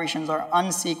 the operations are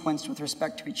unsequenced with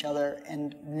respect to each other,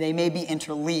 and they may be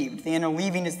interleaved. The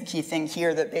interleaving is the key thing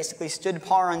here, that basically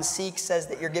std_par and seek says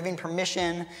that you're giving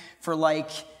permission for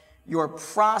like your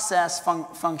process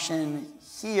function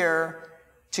here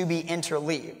to be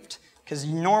interleaved. Because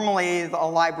normally a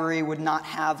library would not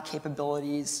have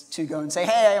capabilities to go and say,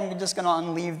 hey, I'm just going to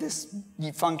unleave this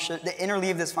function,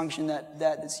 interleave this function that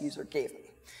this user gave me.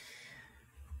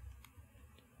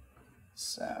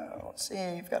 So let's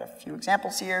see, you've got a few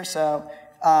examples here. So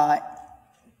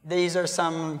these are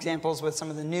some examples with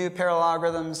some of the new parallel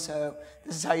algorithms. So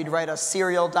this is how you'd write a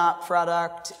serial dot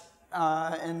product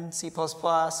in C++.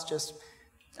 Just,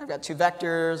 I've got two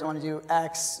vectors. I want to do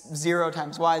x, 0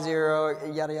 times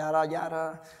y0, yada, yada,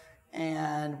 yada.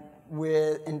 And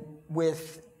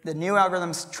with the new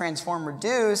algorithms transform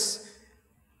reduce,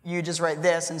 you just write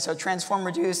this. And so transform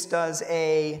reduce does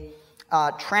a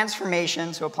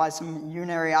transformation, so applies some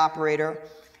unary operator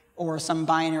or some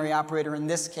binary operator in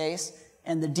this case.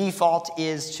 And the default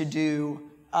is to do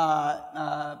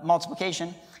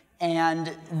multiplication.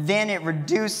 And then it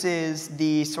reduces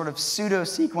the sort of pseudo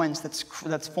sequence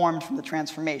that's formed from the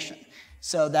transformation.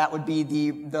 So that would be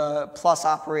the plus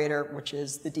operator, which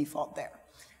is the default there.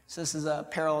 So this is a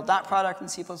parallel dot product in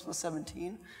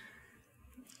C++17.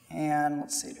 And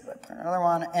let's see, did I print another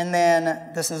one? And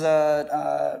then this is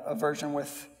a version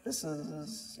with, this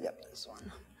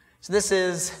one. So this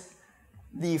is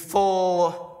the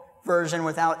full version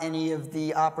without any of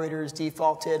the operators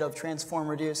defaulted of transform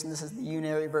reduce, and this is the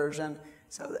unary version.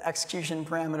 So the execution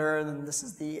parameter, then this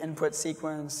is the input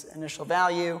sequence initial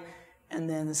value, and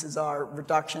then this is our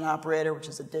reduction operator, which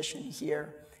is addition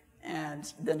here.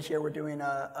 And then here we're doing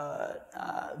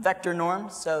a vector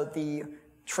norm, so the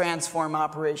transform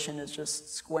operation is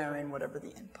just squaring whatever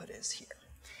the input is here.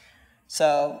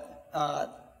 So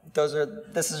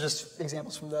this is just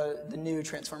examples from the new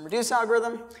transform reduce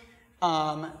algorithm.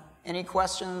 Any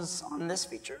questions on this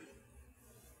feature?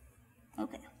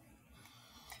 Okay.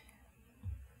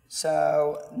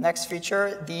 So next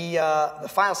feature, the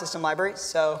file system library.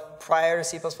 So prior to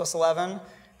C++11,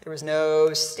 there was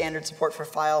no standard support for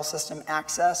file system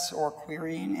access or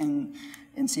querying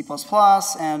in C++.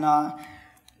 And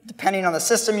depending on the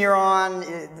system you're on,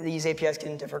 these APIs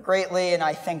can differ greatly, and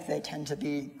I think they tend to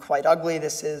be quite ugly.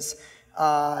 This is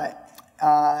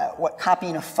what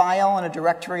copying a file in a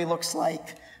directory looks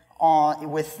like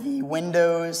with the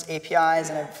Windows APIs,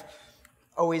 and I've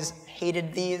always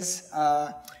hated these,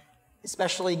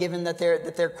 especially given that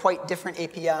they're quite different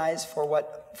APIs for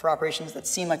operations that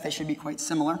seem like they should be quite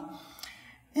similar.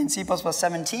 In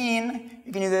C++17,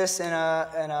 you can do this in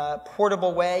a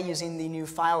portable way using the new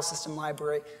file system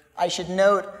library. I should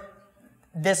note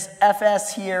this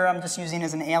fs here I'm just using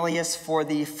as an alias for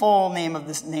the full name of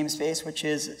this namespace, which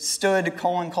is stud :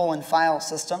 file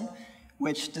system,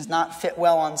 which does not fit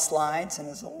well on slides and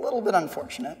is a little bit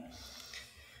unfortunate.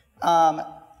 So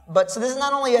this is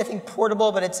not only, I think,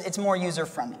 portable, but it's more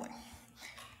user-friendly.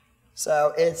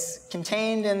 So it's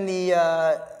contained in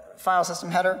the file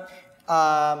system header.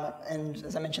 And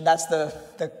as I mentioned, that's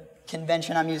the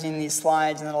convention I'm using in these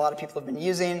slides and that a lot of people have been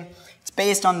using. It's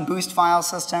based on the Boost file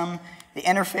system. The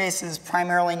interface is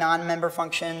primarily non-member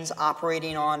functions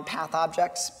operating on path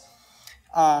objects.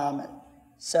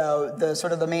 So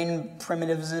the main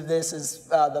primitives of this is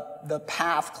the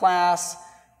path class,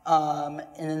 and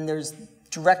then there's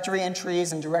directory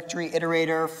entries and directory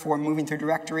iterator for moving through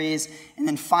directories, and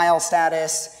then file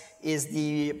status is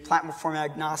the platform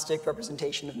agnostic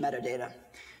representation of metadata.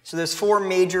 So there's 4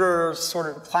 major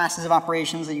sort of classes of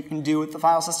operations that you can do with the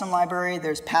file system library.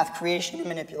 There's path creation and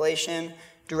manipulation,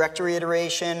 directory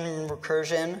iteration,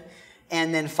 recursion,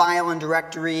 and then file and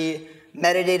directory,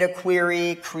 metadata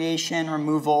query, creation,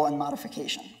 removal, and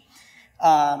modification.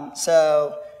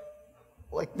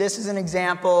 Like this is an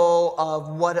example of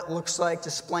what it looks like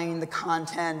displaying the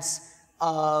contents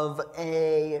of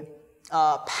a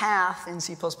path in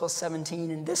C++17,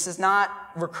 and this is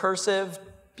not recursive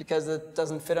because it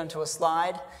doesn't fit onto a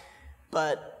slide,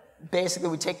 but basically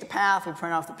we take the path, we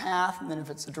print off the path, and then if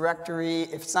it's a directory,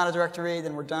 if it's not a directory,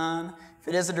 then we're done. If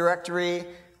it is a directory,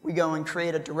 we go and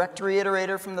create a directory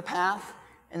iterator from the path,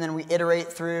 and then we iterate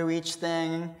through each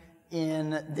thing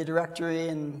in the directory,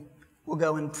 and we'll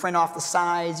go and print off the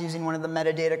size using one of the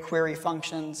metadata query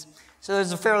functions. So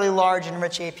there's a fairly large and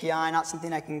rich API, not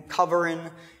something I can cover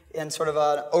in sort of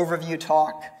an overview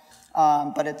talk.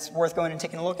 but it's worth going and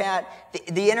taking a look at.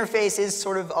 The interface is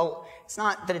sort of, it's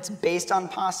not that it's based on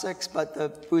POSIX, but the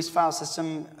Boost file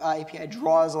system API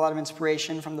draws a lot of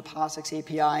inspiration from the POSIX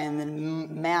API and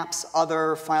then maps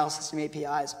other file system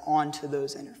APIs onto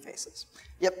those interfaces.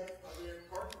 Yep? Are there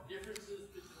important differences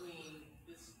between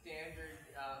the standard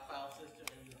file system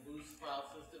and the Boost file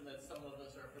system that some of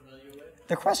us are familiar with?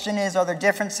 The question is, are there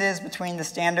differences between the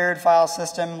standard file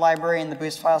system library and the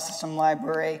Boost file system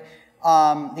library?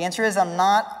 The answer is I'm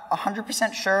not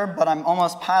 100% sure, but I'm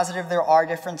almost positive there are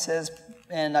differences,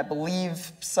 and I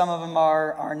believe some of them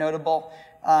are notable.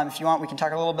 If you want, we can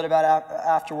talk a little bit about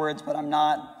afterwards, but I'm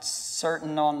not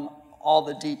certain on all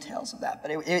the details of that.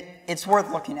 But it's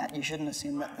worth looking at. You shouldn't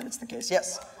assume that it's the case.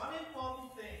 Yes? One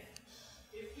important thing,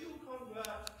 if you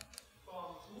convert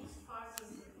from Boost file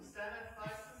system to standard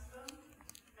file system,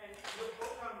 and your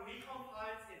program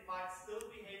recompiles, it might still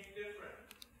behave different.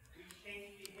 We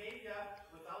change behavior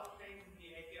without changing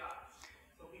the API.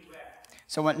 So beware.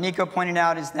 So what Nico pointed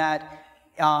out is that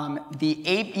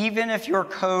even if your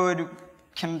code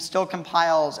still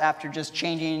compiles after just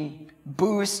changing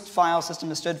Boost file system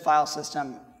to std file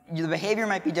system, the behavior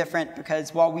might be different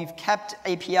because while we've kept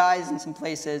APIs in some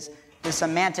places, the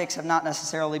semantics have not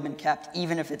necessarily been kept,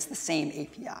 even if it's the same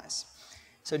APIs.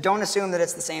 So don't assume that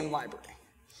it's the same library.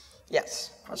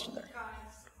 Yes, question there.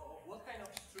 What kind of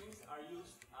strings are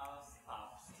used as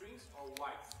strings or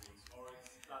white strings, or is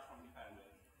platform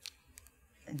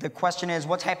dependent? The question is,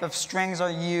 what type of strings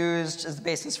are used as the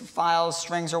basis for files,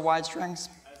 strings or wide strings?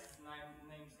 As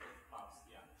namespace paths,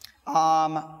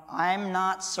 yeah. I'm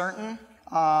not certain.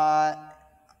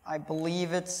 I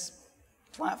believe it's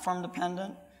platform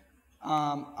dependent.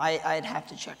 I'd have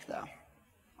to check though.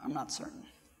 I'm not certain.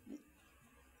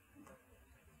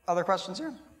 Other questions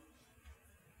here?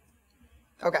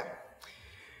 Okay.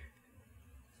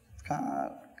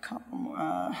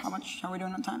 How much are we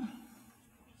doing on time?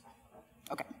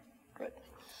 Okay, great.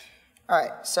 All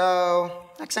right, so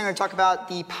next thing I'm going to talk about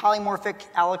the polymorphic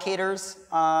allocators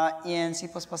in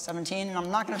C++17. And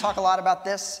I'm not going to talk a lot about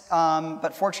this,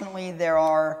 but fortunately there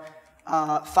are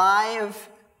 5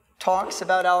 talks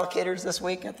about allocators this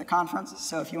week at the conference.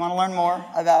 So if you want to learn more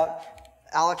about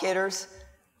allocators,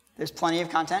 there's plenty of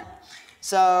content.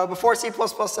 So before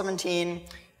C++17,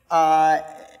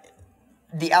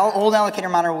 the old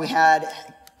allocator model we had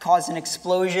caused an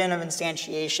explosion of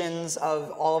instantiations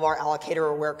of all of our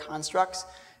allocator-aware constructs.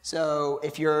 So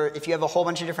if you have a whole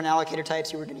bunch of different allocator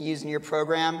types you were going to use in your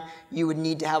program, you would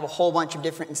need to have a whole bunch of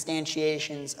different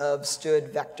instantiations of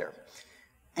std vector.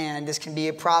 And this can be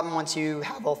a problem once you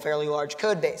have a fairly large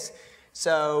code base.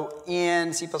 So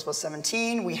in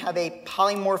C++17, we have a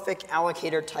polymorphic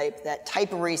allocator type that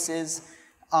type erases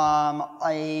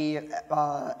a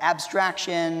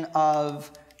abstraction of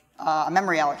a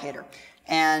memory allocator.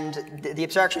 And the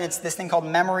abstraction, it's this thing called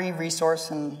memory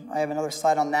resource, and I have another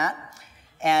slide on that.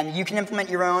 And you can implement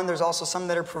your own. There's also some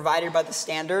that are provided by the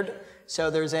standard. So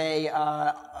there's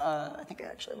I think I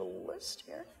actually have a list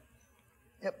here.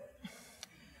 Yep.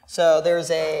 So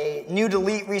there's a new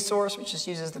delete resource, which just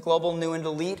uses the global new and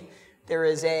delete. There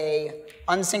is a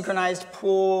unsynchronized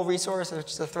pool resource,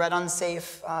 which is a thread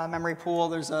unsafe memory pool.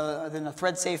 There's then a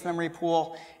thread safe memory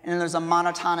pool. And then there's a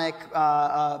monotonic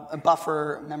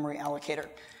buffer memory allocator.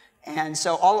 And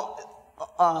so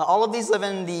all of these live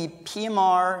in the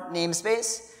PMR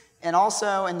namespace. And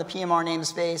also in the PMR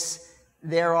namespace,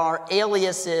 there are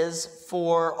aliases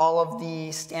for all of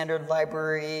the standard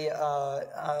library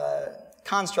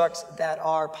constructs that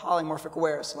are polymorphic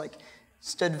aware. So like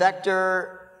std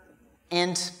vector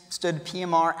int std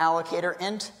PMR allocator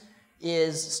int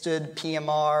is std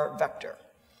PMR vector.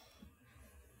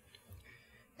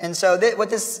 And so what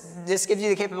this gives you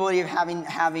the capability of having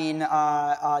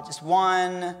just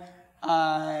one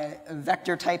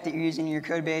vector type that you're using in your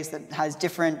code base that has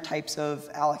different types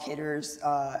of allocators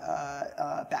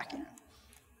backing it.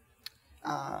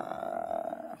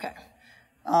 Okay.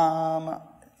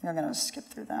 I'm going to skip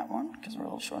through that one because we're a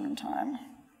little short on time.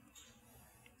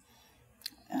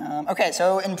 Okay,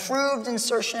 so improved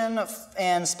insertion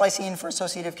and splicing for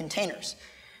associative containers.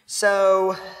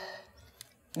 So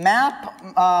map,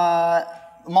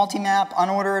 multi-map,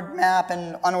 unordered map,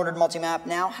 and unordered multi-map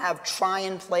now have try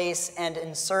in place and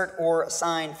insert or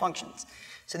assign functions.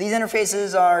 So these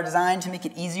interfaces are designed to make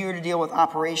it easier to deal with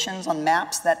operations on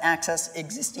maps that access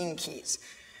existing keys.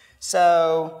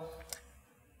 So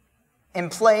in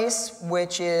place,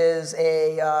 which is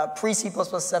a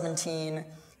pre-C++17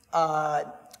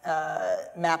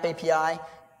 map API,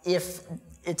 if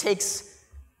it takes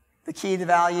the key to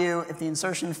value, if the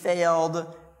insertion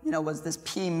failed, was this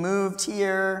P moved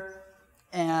here,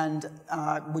 And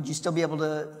would you be able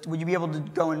to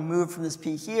go and move from this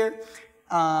P here?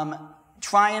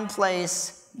 Try and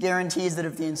place guarantees that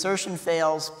if the insertion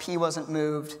fails, P wasn't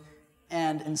moved,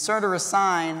 and insert or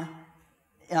assign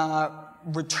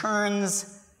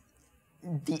returns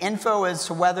the info as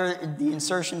to whether the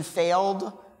insertion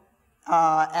failed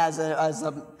as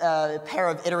a pair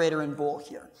of iterator and bool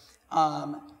here.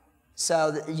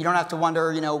 So that you don't have to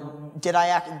wonder,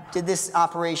 did this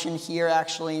operation here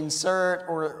actually insert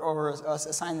or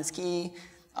assign this key,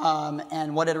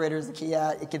 and what iterator is the key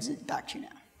at? It gives it back to you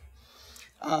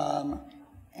now.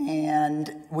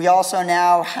 And we also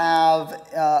now have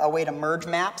a way to merge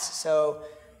maps. So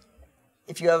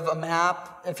if you have a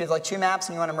map, if you have like two maps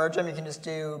and you want to merge them, you can just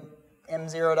do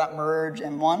m0.merge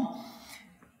m1.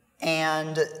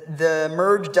 And the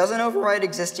merge doesn't overwrite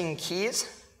existing keys.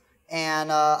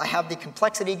 And I have the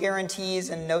complexity guarantees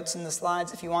and notes in the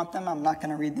slides if you want them. I'm not going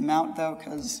to read them out, though,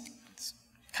 because it's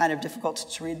kind of difficult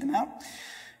to read them out.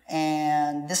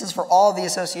 And this is for all the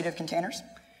associative containers.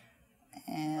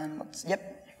 And let's,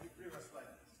 yep.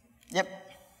 Yep.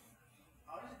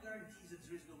 How does it guarantee that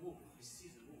there is no move if it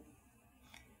sees the move?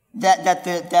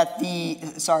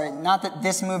 Not that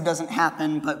this move doesn't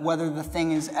happen, but whether the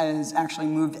thing is actually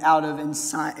moved out of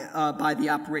inside by the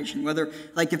operation. Whether,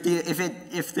 like, if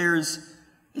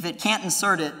it can't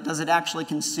insert it, does it actually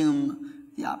consume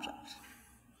the object?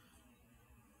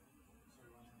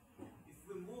 If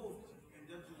we moved and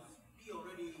then P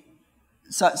already.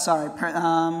 Sorry.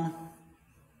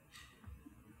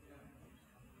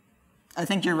 I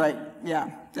think you're right.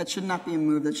 Yeah, that should not be a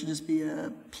move. That should just be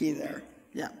a P there.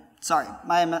 Yeah. Sorry,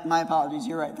 my apologies.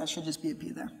 You're right. That should just be a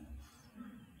P there.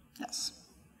 Yes.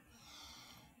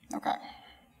 Okay.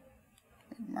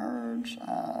 Merge.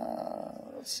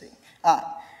 Let's see.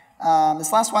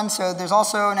 This last one. So there's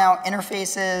also now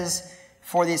interfaces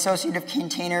for the associative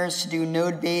containers to do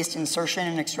node-based insertion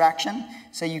and extraction.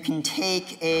 So you can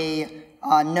take a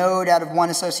node out of one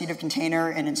associative container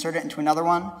and insert it into another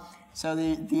one. So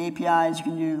the APIs, you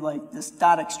can do like this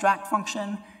 .extract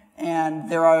function, and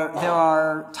there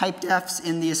are type defs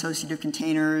in the associative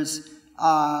containers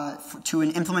to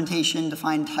an implementation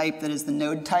defined type that is the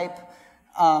node type.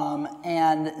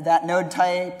 And that node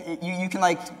type, you can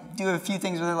like do a few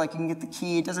things with it, like you can get the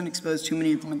key. It doesn't expose too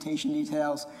many implementation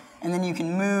details. And then you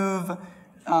can move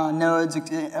nodes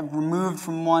removed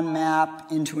from one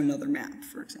map into another map,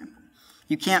 for example.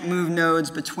 You can't move nodes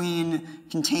between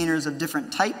containers of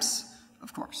different types,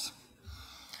 of course.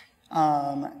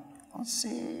 Let's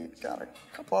see, got a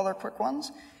couple other quick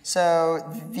ones. So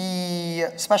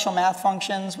the special math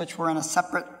functions, which were in a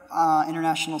separate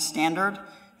international standard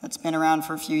that's been around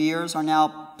for a few years, are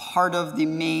now part of the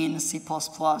main C++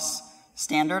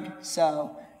 standard.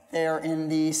 So they're in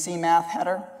the C math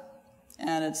header,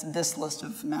 and it's this list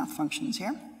of math functions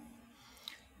here.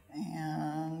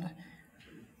 And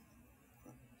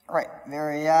all right,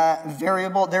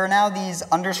 variable. There are now these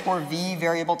 _v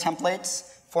variable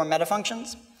templates for meta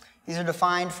functions. These are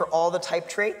defined for all the type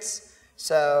traits.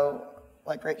 So,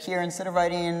 like right here, instead of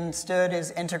writing stood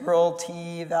is integral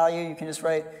t value, you can just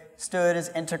write stood is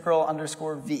integral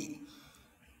 _v.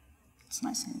 It's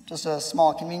nice, just a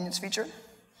small convenience feature.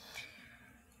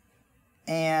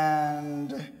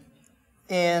 And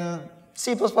in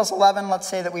C++ 11, let's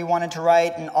say that we wanted to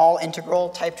write an all integral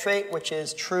type trait, which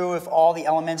is true if all the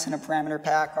elements in a parameter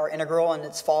pack are integral and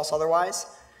it's false otherwise.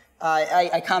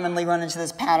 I commonly run into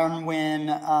this pattern when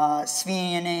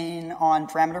spheaning on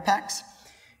parameter packs.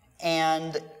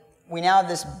 And we now have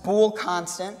this bool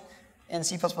constant in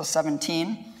C++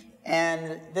 17.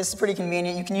 And this is pretty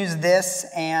convenient. You can use this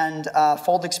and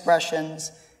fold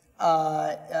expressions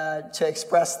to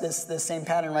express this same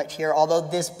pattern right here, although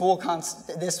this bool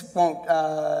constant, this won't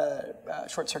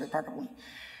short circuit properly.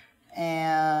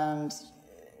 And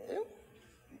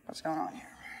what's going on here?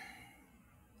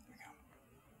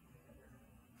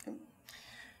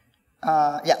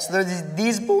 Yeah, so there's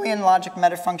these Boolean logic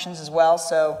meta functions as well.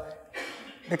 So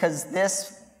because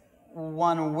this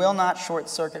one will not short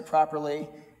circuit properly,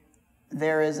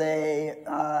 there is a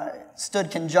stood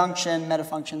conjunction meta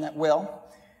function that will.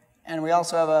 And we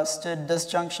also have a stood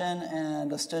disjunction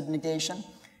and a stood negation.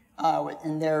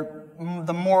 And they're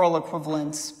the moral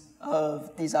equivalents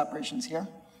of these operations here.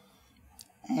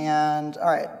 And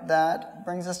all right, that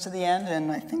brings us to the end,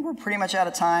 and I think we're pretty much out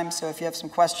of time, so if you have some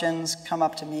questions, come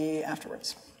up to me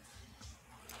afterwards.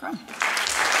 Okay.